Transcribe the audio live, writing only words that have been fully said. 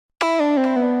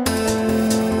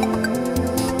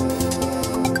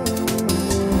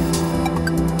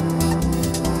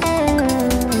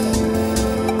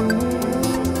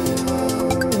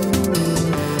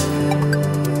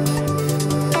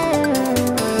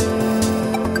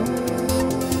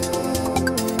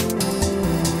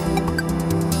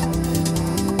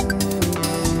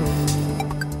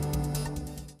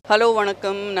Hello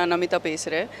வணக்கம். நான் நமிதா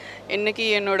பேசுகிறேன். இன்றைக்கி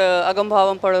என்னோடய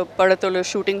அகம்பாவம் படத்தோட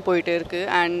ஷூட்டிங் போயிட்டு இருக்குது.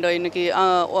 அண்ட் இன்றைக்கி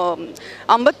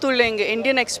அம்பத்தூரில் எங்கள்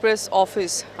Indian express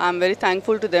office, I am very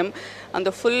thankful to them.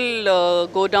 அந்த full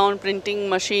go down printing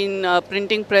machine,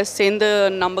 printing press சேர்ந்து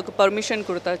நமக்கு பர்மிஷன்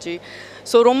கொடுத்தாச்சு.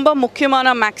 ஸோ ரொம்ப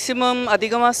முக்கியமான மேக்ஸிமம்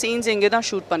அதிகமாக சீன்ஸ் இங்கே தான்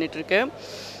ஷூட் பண்ணிகிட்ருக்கு.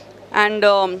 அண்ட்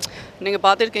நீங்கள்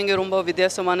பார்த்துருக்கீங்க, ரொம்ப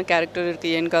வித்தியாசமான கேரக்டர்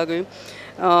இருக்குது எனக்காக.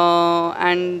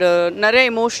 அண்ட் நிறைய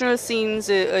எமோஷ்னல் சீன்ஸ்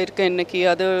இருக்குது இன்றைக்கி,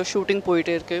 அது ஷூட்டிங்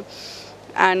போயிட்டு இருக்குது.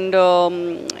 அண்ட்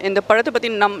இந்த படத்தை பற்றி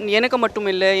எனக்கு மட்டும்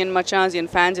இல்லை, என் மச்சான்ஸ்,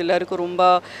 என் ஃபேன்ஸ் எல்லாருக்கும் ரொம்ப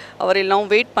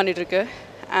அவரெல்லாம் வெயிட் பண்ணிகிட்ருக்கு.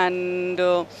 அண்ட்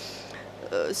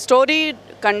ஸ்டோரி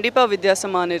கண்டிப்பாக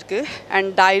வித்தியாசமான இருக்குது.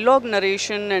 And dialogue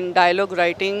narration and dialogue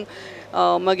writing,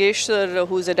 Mahesh sir,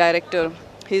 who is a director,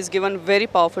 he has given very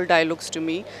powerful dialogues to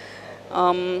me.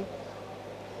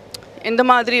 இந்த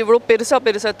மாதிரி இவ்வளோ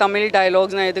பெருசாக தமிழ்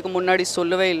டயலாக்ஸ் நான் இதுக்கு முன்னாடி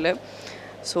சொல்லவே இல்லை.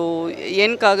 ஸோ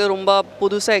எனக்காக ரொம்ப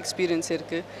புதுசாக எக்ஸ்பீரியன்ஸ்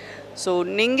இருக்குது. ஸோ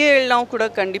நீங்கள் எல்லாம் கூட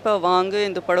கண்டிப்பாக வாங்க,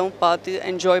 இந்த படம் பார்த்து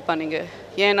என்ஜாய் பண்ணுங்க.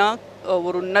 ஏன்னா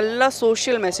ஒரு நல்ல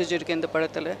சோஷியல் மெசேஜ் இருக்குது இந்த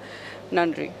படத்தில்.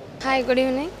 நன்றி. Hi, good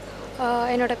evening.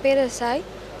 என்னோட பேர் சாய்.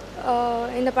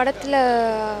 இந்த படத்தில்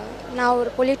நான்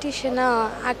ஒரு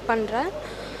பொலிட்டீஷியனாக ஆக்ட் பண்ணுறேன்.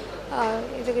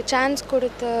 இதுக்கு சான்ஸ்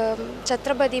கொடுத்த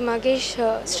சத்ரபதி மகேஷ்,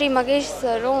 ஸ்ரீ மகேஷ்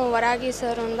சாரும் வராகி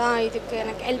சாரும் தான் இதுக்கு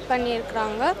எனக்கு ஹெல்ப்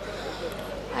பண்ணியிருக்கிறாங்க.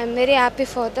 I am very happy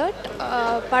for that.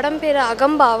 படம் பேர்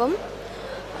அகம்பாவம்.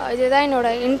 இதுதான்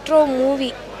என்னோடய இன்ட்ரோ மூவி,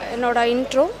 என்னோடய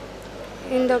இன்ட்ரோ.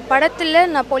 இந்த படத்தில்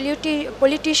நான்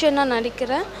பொலிட்டீஷியனாக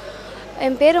நடிக்கிறேன்.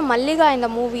 என் பேர் மல்லிகா. இந்த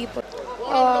மூவி இப்போ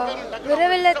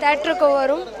விரைவில் தேட்டருக்கு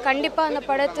வரும். கண்டிப்பாக அந்த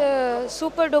படத்தை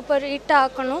சூப்பர் டூப்பர் ஹிட்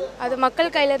ஆக்கணும். அது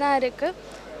மக்கள் கையில் தான்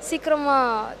இருக்குது.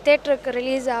 சீக்கிரமாக தேட்டருக்கு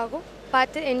ரிலீஸ் ஆகும்.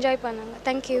 பார்த்து என்ஜாய் பண்ணுங்க.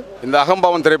 தேங்க்யூ. இந்த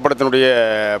அகம்பாவம் திரைப்படத்தினுடைய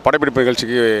படப்பிடிப்பு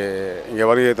நிகழ்ச்சிக்கு இங்கே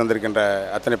வருகை தந்திருக்கின்ற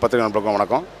அத்தனை பத்திரிகை நண்பர்களுக்கும்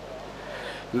வணக்கம்.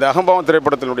 இந்த அகம்பாவம்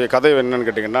திரைப்படத்தினுடைய கதை என்னன்னு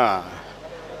கேட்டிங்கன்னா,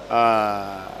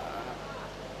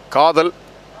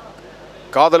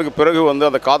 காதலுக்கு பிறகு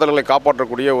அந்த காதல்களை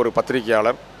காப்பாற்றக்கூடிய ஒரு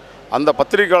பத்திரிகையாளர், அந்த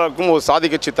பத்திரிகையாளருக்கும் ஒரு சாதி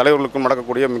கட்சி தலைவர்களுக்கும்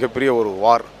நடக்கக்கூடிய மிகப்பெரிய ஒரு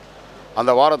வார்.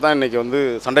 அந்த வாரம் தான் இன்றைக்கி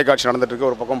சண்டை காட்சி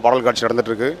நடந்துகிட்ருக்கு, ஒரு பக்கம் பாடல் காட்சி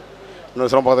நடந்துகிட்ருக்கு,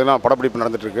 இன்னொரு சில பார்த்திங்கன்னா படப்பிடிப்பு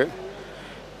நடந்துகிட்ருக்கு.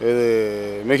 இது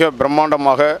மிக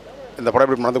பிரம்மாண்டமாக இந்த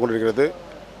படப்பிடிப்பு நடந்து கொண்டிருக்கிறது.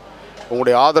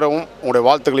 உங்களுடைய ஆதரவும் உங்களுடைய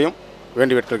வாழ்த்துக்களையும்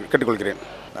வேண்டி கேட்டுக்கொள்கிறேன்.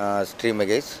 ஸ்ரீ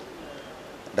மகேஷ்,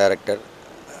 டைரக்டர்.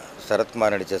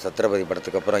 சரத்குமார் நடித்த சத்ரபதி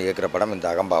படத்துக்கு அப்புறம் இயக்குகிற படம் இந்த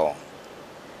அகம்பாவம்.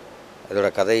 இதோட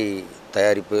கதை,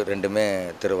 தயாரிப்பு ரெண்டுமே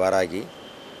திரு வாராகி.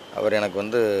 அவர்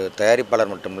எனக்கு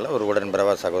தயாரிப்பாளர் மட்டும் இல்லை, ஒரு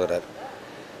உடன்பிறவா சகோதரர்.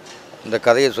 இந்த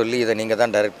கதையை சொல்லி இதை நீங்கள்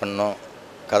தான் டைரக்ட் பண்ணணும்,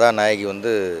 கதாநாயகி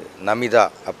நமிதா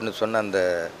அப்படின்னு சொன்ன அந்த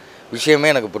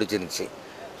விஷயமே எனக்கு பிடிச்சிருந்துச்சி.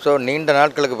 ஸோ நீண்ட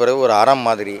நாட்களுக்கு பிறகு ஒரு அறம்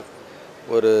மாதிரி,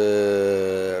 ஒரு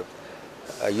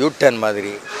யூடர்ன்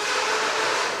மாதிரி,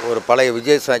 ஒரு பழைய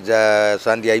விஜய்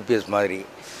சாந்தி ஐபிஎஸ் மாதிரி,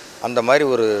 அந்த மாதிரி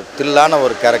ஒரு தில்லான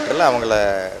ஒரு கேரக்டரில் அவங்கள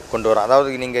கொண்டு வரோம்.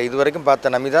 அதாவது நீங்கள் இது வரைக்கும்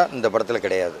பார்த்த நமிதா இந்த படத்தில்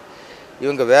கிடையாது.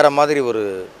 இவங்க வேறு மாதிரி ஒரு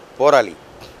போராளி.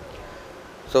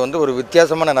 ஸோ ஒரு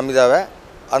வித்தியாசமான நமிதாவை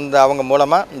அவங்க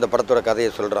மூலமாக இந்த படத்தோட கதையை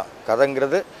சொல்கிறோம்.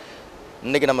 கதைங்கிறது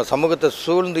இன்றைக்கி நம்ம சமூகத்தை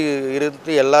சூழ்ந்து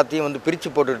இருந்து எல்லாத்தையும் பிரித்து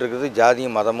போட்டுட்ருக்குது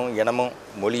ஜாதியும் மதமும் இனமும்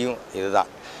மொழியும். இதுதான்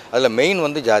அதில் மெயின்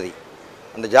ஜாதி.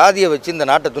 அந்த ஜாதியை வச்சு இந்த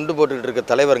நாட்டை துண்டு போட்டுக்கிட்டு இருக்க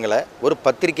தலைவர்களை ஒரு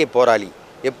பத்திரிகை போராளி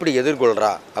எப்படி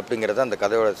எதிர்கொள்கிறா அப்படிங்கிறது அந்த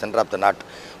கதையோட சென்டர் ஆஃப் த நாட்.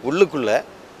 உள்ளுக்குள்ளே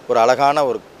ஒரு அழகான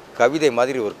ஒரு கவிதை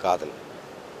மாதிரி ஒரு காதல்.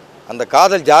 அந்த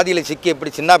காதல் ஜாதியில் சிக்கி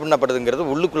எப்படி சின்ன பின்னப்படுதுங்கிறது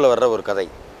உள்ளுக்குள்ளே வர்ற ஒரு கதை.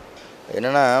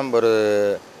 என்னென்னா,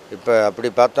 இப்போ அப்படி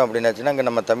பார்த்தோம் அப்படின்னாச்சுன்னா, இங்கே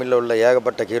நம்ம தமிழில் உள்ள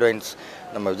ஏகப்பட்ட ஹீரோயின்ஸ்,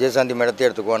 நம்ம விஜயசாந்தி மேடத்தையும்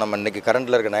எடுத்துக்குவோம், நம்ம இன்றைக்கி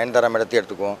கரண்டில் இருக்க நயன்தாரா மேடத்தையும்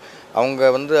எடுத்துக்குவோம்.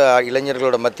 அவங்க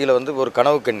இளைஞர்களோட மத்தியில் ஒரு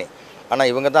கனவு கண்ணி.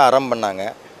 ஆனால் இவங்க தான் அறம் பண்ணாங்க,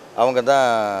 அவங்க தான்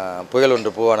புயல்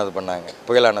ஒன்று பூவானது பண்ணாங்க,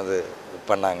 புயலானது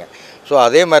பண்ணாங்க. ஸோ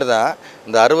அதே மாதிரி தான்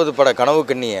இந்த 60 பட கனவு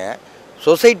கண்ணியை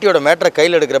சொசைட்டியோட மேட்டரை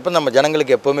கையில் எடுக்கிறப்ப நம்ம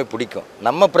ஜனங்களுக்கு எப்போவுமே பிடிக்கும்.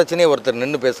 நம்ம பிரச்சனையை ஒருத்தர்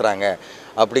நின்று பேசுகிறாங்க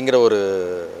அப்படிங்கிற ஒரு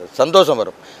சந்தோஷம்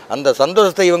வரும். அந்த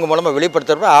சந்தோஷத்தை இவங்க மூலமாக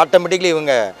வெளிப்படுத்துகிறப்ப ஆட்டோமேட்டிக்லி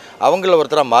இவங்க அவங்கள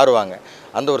ஒருத்தராக மாறுவாங்க.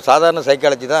 அந்த ஒரு சாதாரண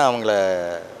சைக்காலஜி தான் அவங்கள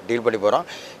டீல் பண்ணி போகிறோம்.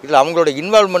 இதில் அவங்களோட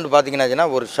இன்வால்வ்மெண்ட் பார்த்திங்கன்னாச்சுன்னா,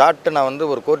 ஒரு ஷார்ட்டு நான்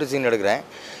ஒரு கோர்ட்டு சீன் எடுக்கிறேன்,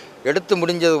 எடுத்து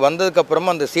முடிஞ்சது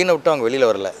வந்ததுக்கப்புறமா அந்த சீனை விட்டு அவங்க வெளியில்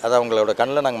வரல. அது அவங்களோட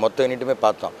கண்ணில் நாங்கள் மொத்தம் எண்ணிட்டுமே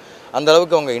பார்த்தோம்.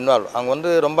 அந்தளவுக்கு அவங்க இன்வால்வ்.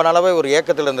 அவங்க ரொம்ப நாளாகவே ஒரு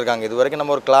ஏக்கத்தில் இருந்திருக்காங்க. இது வரைக்கும்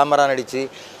நம்ம ஒரு கிளாமராக நடித்து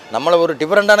நம்மளை ஒரு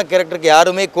டிஃப்ரெண்ட்டான கேரக்டருக்கு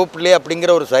யாருமே கூப்பிடலையே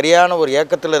அப்படிங்கிற ஒரு சரியான ஒரு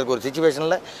ஏக்கத்தில் இருக்க ஒரு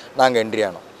சுச்சுவேஷனில் நாங்கள் என்ட்ரி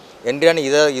ஆனோம்.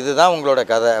 இதுதான் உங்களோட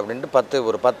கதை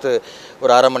அப்படின்ட்டு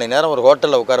ஒரு அரை மணி நேரம் ஒரு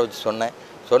ஹோட்டலில் உட்கார வச்சு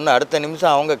சொன்ன அடுத்த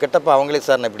நிமிஷம் அவங்க கிட்டப்போ அவங்களே,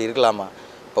 சார் நான் இப்படி இருக்கலாமா,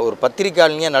 இப்போ ஒரு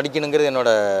பத்திரிக்கையாளனியாக நடிக்கணுங்கிறது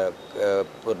என்னோடய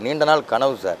ஒரு நீண்ட நாள்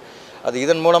கனவு சார். அது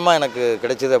இதன் மூலமாக எனக்கு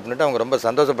கிடைச்சிது அப்படின்ட்டு அவங்க ரொம்ப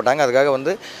சந்தோஷப்பட்டாங்க. அதுக்காக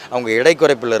வந்து அவங்க எடை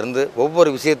குறைப்பிலிருந்து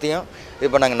ஒவ்வொரு விஷயத்தையும்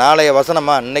இப்போ நாங்கள் நாளைய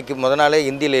வசனமாக இன்றைக்கி நாளே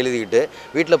ஹிந்தியில் எழுதிக்கிட்டு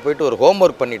வீட்டில் போயிட்டு ஒரு ஹோம்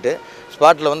ஒர்க் பண்ணிவிட்டு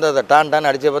ஸ்பாட்டில் வந்து அதை டான்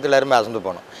அடித்த பார்த்து எல்லாருமே அசந்து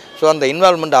போனோம். ஸோ அந்த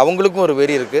இன்வால்மெண்ட் அவங்களுக்கும் ஒரு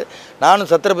வெறி இருக்குது. நானும்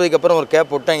சத்ரபதிக்கு அப்புறம் ஒரு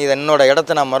கேப் விட்டேன், இது என்னோட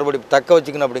இடத்த நான் மறுபடியும் தக்க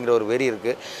வச்சுக்கணும் அப்படிங்கிற ஒரு வெறி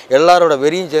இருக்குது. எல்லாரோட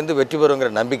வெறியும் சேர்ந்து வெற்றி பெறுங்கிற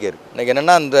நம்பிக்கை இருக்குது. இன்றைக்கி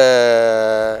என்னென்னா அந்த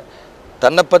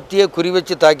தன்னை பற்றியே குறி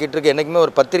வச்சு தாக்கிட்டு இருக்க என்றைக்குமே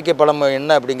ஒரு பத்திரிக்கை பலம்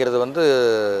என்ன அப்படிங்கிறது வந்து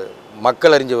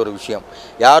மக்கள் அறிஞ்ச ஒரு விஷயம்.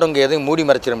 யாரும் இங்கே எதையும் மூடி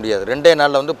மறைச்சிட முடியாது. 2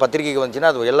 நாளில் வந்து பத்திரிக்கைக்கு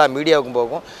வந்துச்சுன்னா அது எல்லா மீடியாவுக்கும்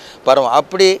போகும், பரவும்.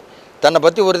 அப்படி தன்னை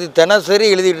பற்றி ஒரு தினசரி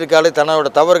எழுதிட்டு இருக்காளே, தன்னோட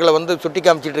தவறுகளை வந்து சுட்டி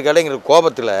காமிச்சிட்டு இருக்காளேங்கிற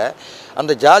கோபத்தில்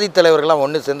அந்த ஜாதி தலைவர்கள்லாம்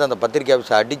ஒன்று சேர்ந்து அந்த பத்திரிக்கை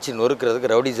ஆஃபீஸை அடித்து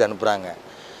நொறுக்கிறதுக்கு ரவுடிஸ் அனுப்புகிறாங்க.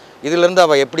 இதிலேருந்து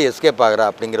அவள் எப்படி எஸ்கேப் ஆகிறா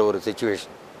அப்படிங்கிற ஒரு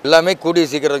சிச்சுவேஷன். எல்லாமே கூடிய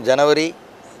சீக்கிரம்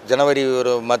ஜனவரி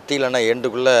ஒரு மத்தியில்னா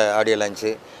எண்டுக்குள்ளே ஆடியோ லான்ச்சு,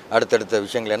 அடுத்தடுத்த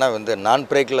விஷயங்கள். ஏன்னா வந்து நான்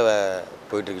பிரேக்கில்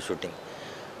போயிட்டுருக்கு ஷூட்டிங்.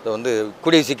 ஸோ வந்து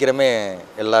கூடிய சீக்கிரமே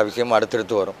எல்லா விஷயமும்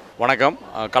அடுத்தடுத்து வரும். வணக்கம்.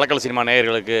 கலக்கல் சினிமா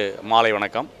நேயர்களுக்கு மாலை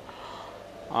வணக்கம்.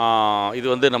 இது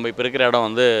வந்து நம்ம இப்போ இருக்கிற இடம்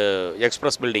வந்து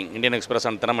express building, Indian express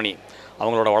and Dinamani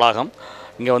அவங்களோட வளாகம்.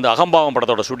 இங்கே வந்து அகம்பாவம்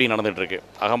படத்தோட ஷூட்டிங் நடந்துகிட்ருக்கு.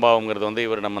 அகம்பாவங்கிறது வந்து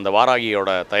இவர் நம்ம இந்த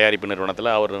வாராகியோட தயாரிப்பு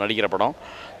நிறுவனத்தில் அவர் நடிக்கிற படம்.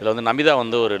 இதில் வந்து நமிதா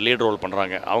வந்து ஒரு லீட் ரோல்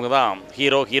பண்ணுறாங்க. அவங்க தான்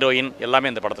ஹீரோயின்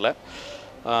எல்லாமே இந்த படத்தில்.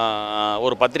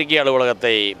 ஒரு பத்திரிகை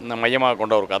அலுவலகத்தை மையமாக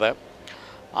கொண்ட ஒரு கதை.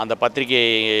 அந்த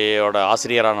பத்திரிகையோட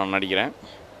ஆசிரியராக நான் நடிக்கிறேன்.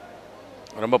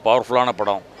 ரொம்ப பவர்ஃபுல்லான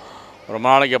படம். ரொம்ப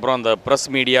நாளைக்கு அப்புறம் அந்த ப்ரெஸ்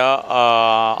மீடியா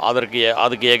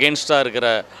அதுக்கு எகென்ஸ்டாக இருக்கிற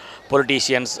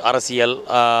பொலிட்டீஷியன்ஸ், அரசியல்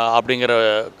அப்படிங்கிற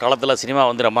களத்தில் சினிமா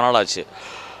வந்து ரொம்ப நாள் ஆச்சு.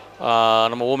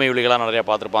 நம்ம ஊமை விழிகளாக நிறையா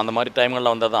பார்த்துருப்போம். அந்த மாதிரி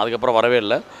டைம்களில் வந்து அதுக்கப்புறம் வரவே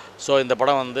இல்லை. ஸோ இந்த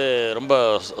படம் வந்து ரொம்ப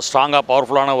ஸ்ட்ராங்காக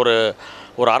பவர்ஃபுல்லான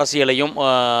ஒரு அரசியலையும்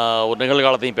ஒரு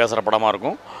நிகழ்காலத்தையும் பேசுகிற படமாக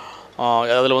இருக்கும்.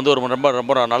 அதில் வந்து ஒரு ரொம்ப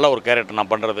ரொம்ப நல்ல ஒரு கேரக்டர்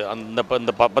நான் பண்ணுறது.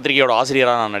 இந்த பத்திரிகையோட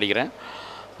ஆசிரியராக நான் நடிக்கிறேன்.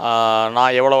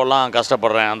 நான் எவ்வளோவெல்லாம்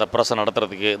கஷ்டப்படுறேன் அந்த ப்ரெஸ்ஸை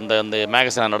நடத்துறதுக்கு, இந்த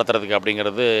மேகசினை நடத்துறதுக்கு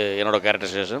அப்படிங்கிறது என்னோடய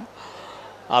கேரக்டரைசேஷன்.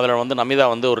 அதில் வந்து நமிதா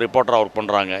வந்து ஒரு ரிப்போர்ட்டராக ஒர்க்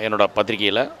பண்ணுறாங்க என்னோடய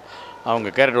பத்திரிகையில். அவங்க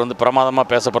கேரக்டர் வந்து பிரமாதமாக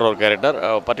பேசப்படுற ஒரு கேரக்டர்.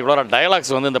 பர்டிகுலராக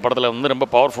டயலாக்ஸ் வந்து இந்த படத்தில் வந்து ரொம்ப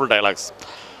பவர்ஃபுல் டயலாக்ஸ்.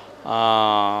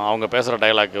 அவங்க பேசுகிற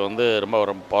டயலாக் வந்து ரொம்ப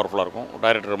பவர்ஃபுல்லாக இருக்கும்.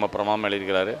 டைரக்டர் ரொம்ப பிரமாதமாக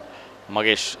எழுதியிருக்கிறாரு.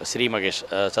 ஸ்ரீ மகேஷ்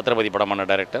சத்ரபதி படமான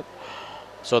டைரக்டர்.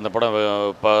 ஸோ இந்த படம்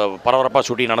பரபரப்பாக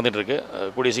ஷூட்டிங் நடந்துகிட்ருக்கு.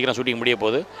 கூடிய சீக்கிரம் ஷூட்டிங் முடிய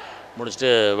போகுது. முடிச்சுட்டு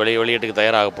வெளியீட்டுக்கு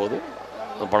தயாராக போகுது.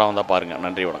 படம் வந்தால் பாருங்கள்.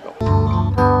 நன்றி, வணக்கம்.